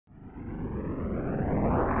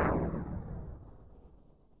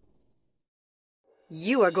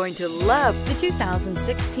You are going to love the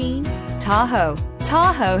 2016 Tahoe.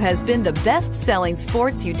 Tahoe has been the best-selling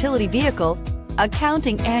sports utility vehicle,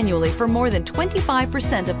 accounting annually for more than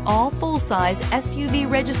 25% of all full-size SUV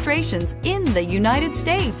registrations in the United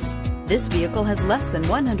States. This vehicle has less than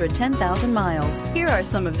 110,000 miles. Here are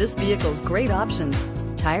some of this vehicle's great options: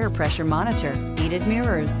 tire pressure monitor, heated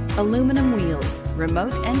mirrors, aluminum wheels,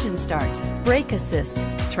 remote engine start, brake assist,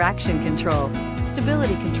 traction control,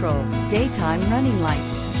 stability control, daytime running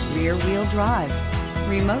lights, rear wheel drive,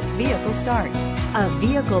 remote vehicle start. A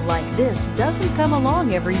vehicle like this doesn't come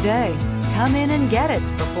along every day. Come in and get it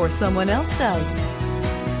before someone else does.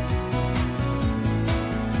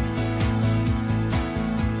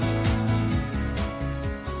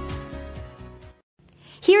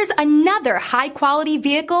 Here's another high-quality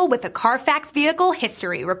vehicle with a Carfax Vehicle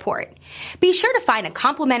History Report. Be sure to find a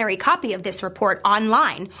complimentary copy of this report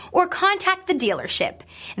online or contact the dealership.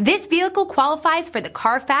 This vehicle qualifies for the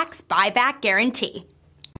Carfax Buyback Guarantee.